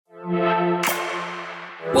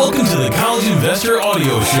Welcome to the College Investor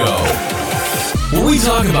Audio Show, where we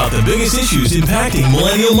talk about the biggest issues impacting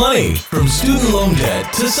millennial money, from student loan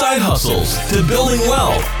debt to side hustles to building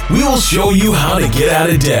wealth. We will show you how to get out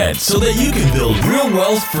of debt so that you can build real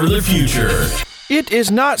wealth for the future. It is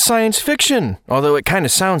not science fiction, although it kind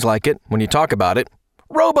of sounds like it when you talk about it.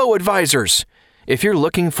 Robo-Advisors. If you're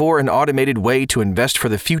looking for an automated way to invest for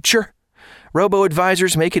the future,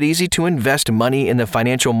 Robo-Advisors make it easy to invest money in the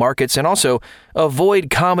financial markets and also avoid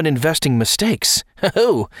common investing mistakes.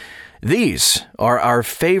 These are our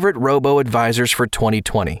favorite Robo-Advisors for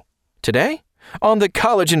 2020. Today, on the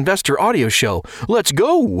College Investor Audio Show, let's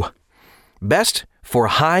go! Best for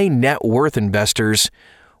high net worth investors,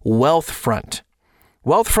 Wealthfront.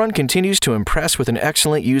 Wealthfront continues to impress with an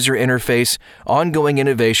excellent user interface, ongoing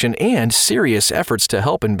innovation, and serious efforts to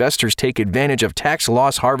help investors take advantage of tax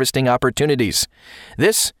loss harvesting opportunities.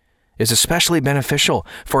 This is especially beneficial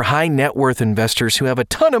for high net worth investors who have a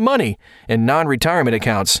ton of money in non-retirement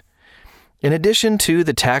accounts. In addition to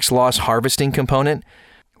the tax loss harvesting component,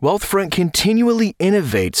 Wealthfront continually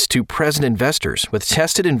innovates to present investors with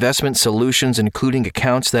tested investment solutions, including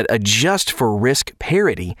accounts that adjust for risk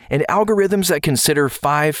parity and algorithms that consider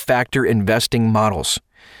 5-factor investing models.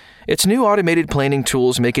 Its new automated planning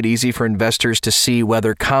tools make it easy for investors to see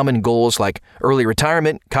whether common goals like early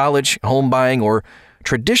retirement, college, home buying, or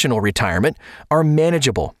traditional retirement are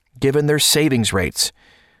manageable given their savings rates.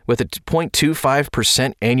 With a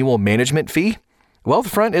 0.25% annual management fee,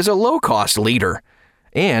 Wealthfront is a low-cost leader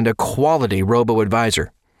and a quality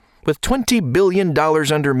robo-advisor. With $20 billion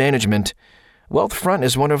under management, Wealthfront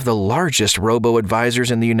is one of the largest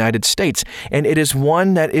robo-advisors in the United States, and it is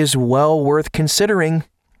one that is well worth considering.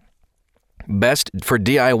 Best for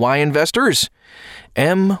DIY investors,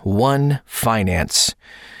 M1 Finance.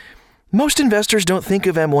 Most investors don't think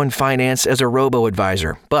of M1 Finance as a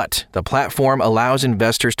robo-advisor, but the platform allows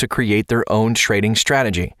investors to create their own trading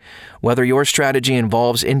strategy. Whether your strategy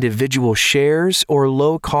involves individual shares or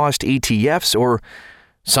low-cost ETFs or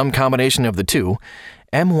some combination of the two,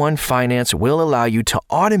 M1 Finance will allow you to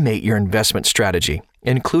automate your investment strategy,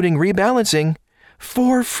 including rebalancing,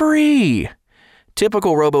 for free.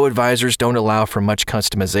 Typical robo-advisors don't allow for much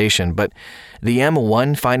customization, but the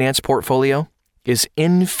M1 Finance portfolio is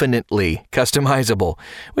infinitely customizable,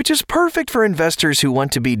 which is perfect for investors who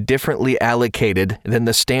want to be differently allocated than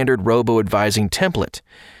the standard robo-advising template.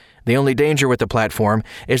 The only danger with the platform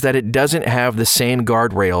is that it doesn't have the same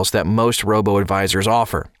guardrails that most robo-advisors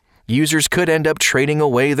offer. Users could end up trading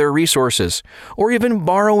away their resources, or even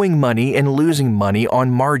borrowing money and losing money on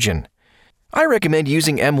margin. I recommend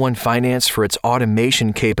using M1 Finance for its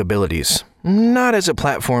automation capabilities, not as a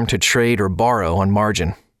platform to trade or borrow on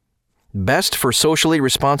margin. Best for socially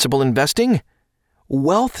responsible investing?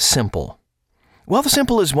 Wealthsimple.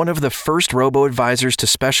 Wealthsimple is one of the first robo-advisors to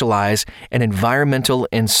specialize in environmental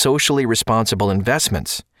and socially responsible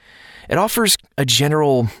investments. It offers a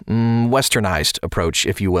general, westernized approach,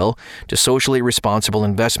 if you will, to socially responsible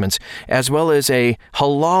investments, as well as a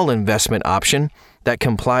halal investment option that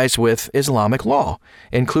complies with Islamic law,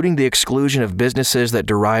 including the exclusion of businesses that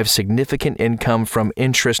derive significant income from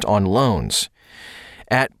interest on loans.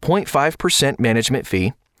 At 0.5% management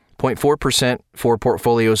fee, 0.4% for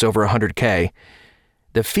portfolios over 100K,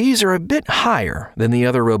 the fees are a bit higher than the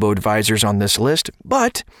other robo-advisors on this list,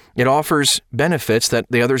 but it offers benefits that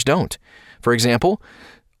the others don't. For example,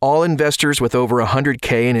 all investors with over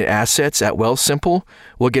 100K in assets at Wealthsimple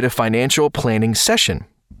will get a financial planning session.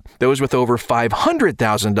 Those with over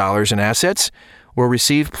 $500,000 in assets will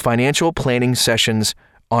receive financial planning sessions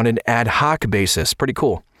on an ad hoc basis. Pretty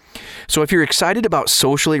cool. So if you're excited about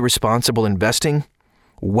socially responsible investing,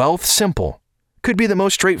 Wealthsimple could be the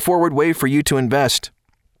most straightforward way for you to invest.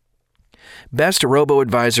 Best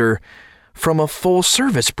robo-advisor from a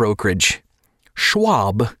full-service brokerage,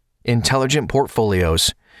 Schwab Intelligent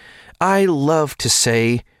Portfolios. I love to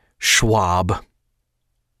say Schwab.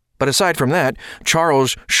 But aside from that,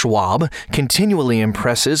 Charles Schwab continually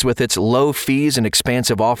impresses with its low fees and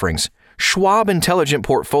expansive offerings. Schwab Intelligent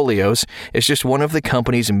Portfolios is just one of the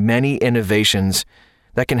company's many innovations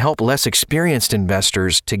that can help less experienced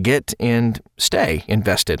investors to get and stay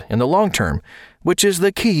invested in the long term, which is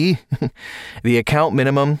the key. The account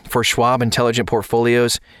minimum for Schwab Intelligent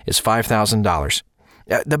Portfolios is $5,000.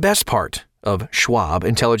 The best part of Schwab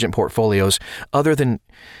Intelligent Portfolios, other than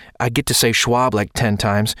I get to say Schwab like 10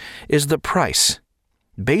 times, is the price.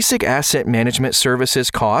 Basic asset management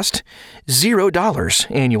services cost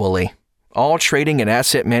 $0 annually. All trading and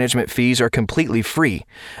asset management fees are completely free.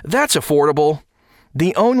 That's affordable.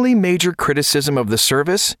 The only major criticism of the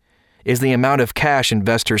service is the amount of cash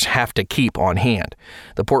investors have to keep on hand.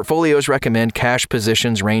 The portfolios recommend cash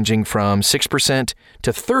positions ranging from 6%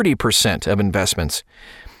 to 30% of investments.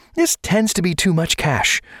 This tends to be too much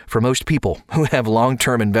cash for most people who have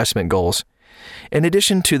long-term investment goals. In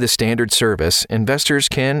addition to the standard service, investors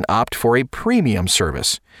can opt for a premium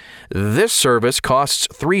service. This service costs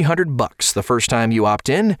 $300 the first time you opt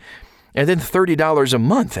in, and then $30 a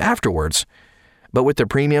month afterwards. But with the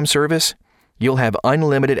premium service, you'll have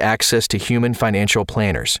unlimited access to human financial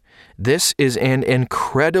planners. This is an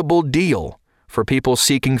incredible deal for people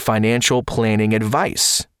seeking financial planning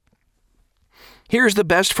advice. Here's the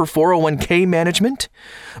best for 401k management: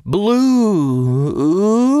 Bloom.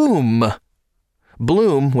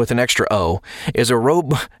 Bloom, with an extra O, is a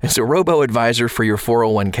robo-advisor for your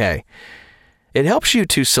 401k. It helps you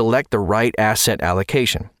to select the right asset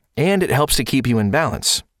allocation, and it helps to keep you in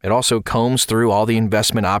balance. It also combs through all the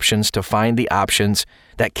investment options to find the options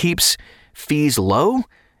that keeps fees low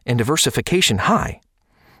and diversification high.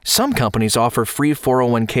 Some companies offer free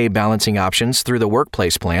 401k balancing options through the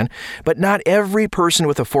workplace plan, but not every person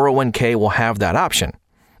with a 401k will have that option.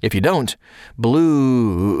 If you don't,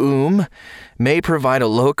 Bloom may provide a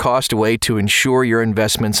low-cost way to ensure your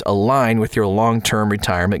investments align with your long-term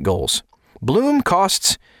retirement goals. Bloom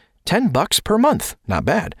costs $10 per month. Not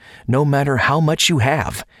bad, no matter how much you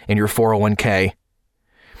have in your 401k.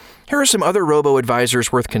 Here are some other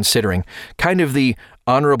robo-advisors worth considering, kind of the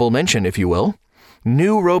honorable mention, if you will.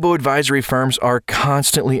 New robo-advisory firms are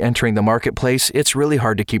constantly entering the marketplace. It's really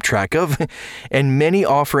hard to keep track of, and many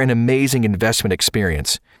offer an amazing investment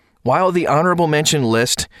experience. While the honorable mention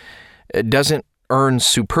list doesn't earn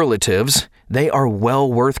superlatives, they are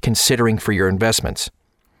well worth considering for your investments.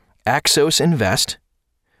 Axos Invest,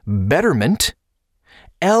 Betterment,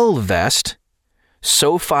 Ellevest,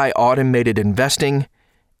 SoFi Automated Investing,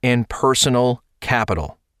 and Personal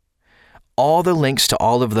Capital. All the links to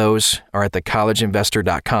all of those are at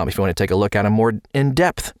thecollegeinvestor.com if you want to take a look at them more in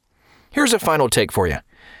depth. Here's a final take for you.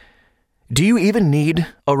 Do you even need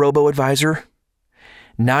a robo-advisor?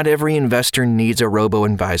 Not every investor needs a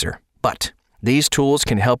robo-advisor, but these tools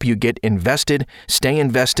can help you get invested, stay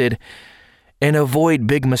invested, and avoid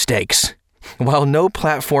big mistakes. While no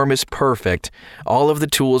platform is perfect, all of the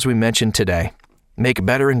tools we mentioned today make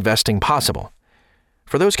better investing possible.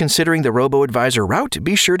 For those considering the robo-advisor route,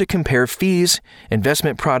 be sure to compare fees,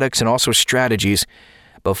 investment products, and also strategies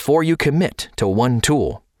before you commit to one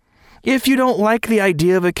tool. If you don't like the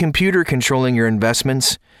idea of a computer controlling your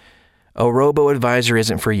investments, a robo-advisor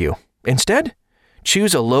isn't for you. Instead,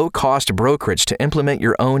 choose a low-cost brokerage to implement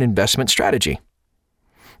your own investment strategy.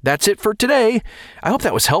 That's it for today. I hope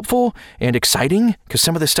that was helpful and exciting, because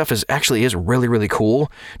some of this stuff is really, really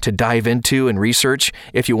cool to dive into and research.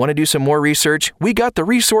 If you want to do some more research, we got the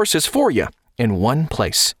resources for you in one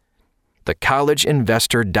place,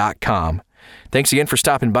 thecollegeinvestor.com. Thanks again for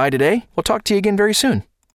stopping by today. We'll talk to you again very soon.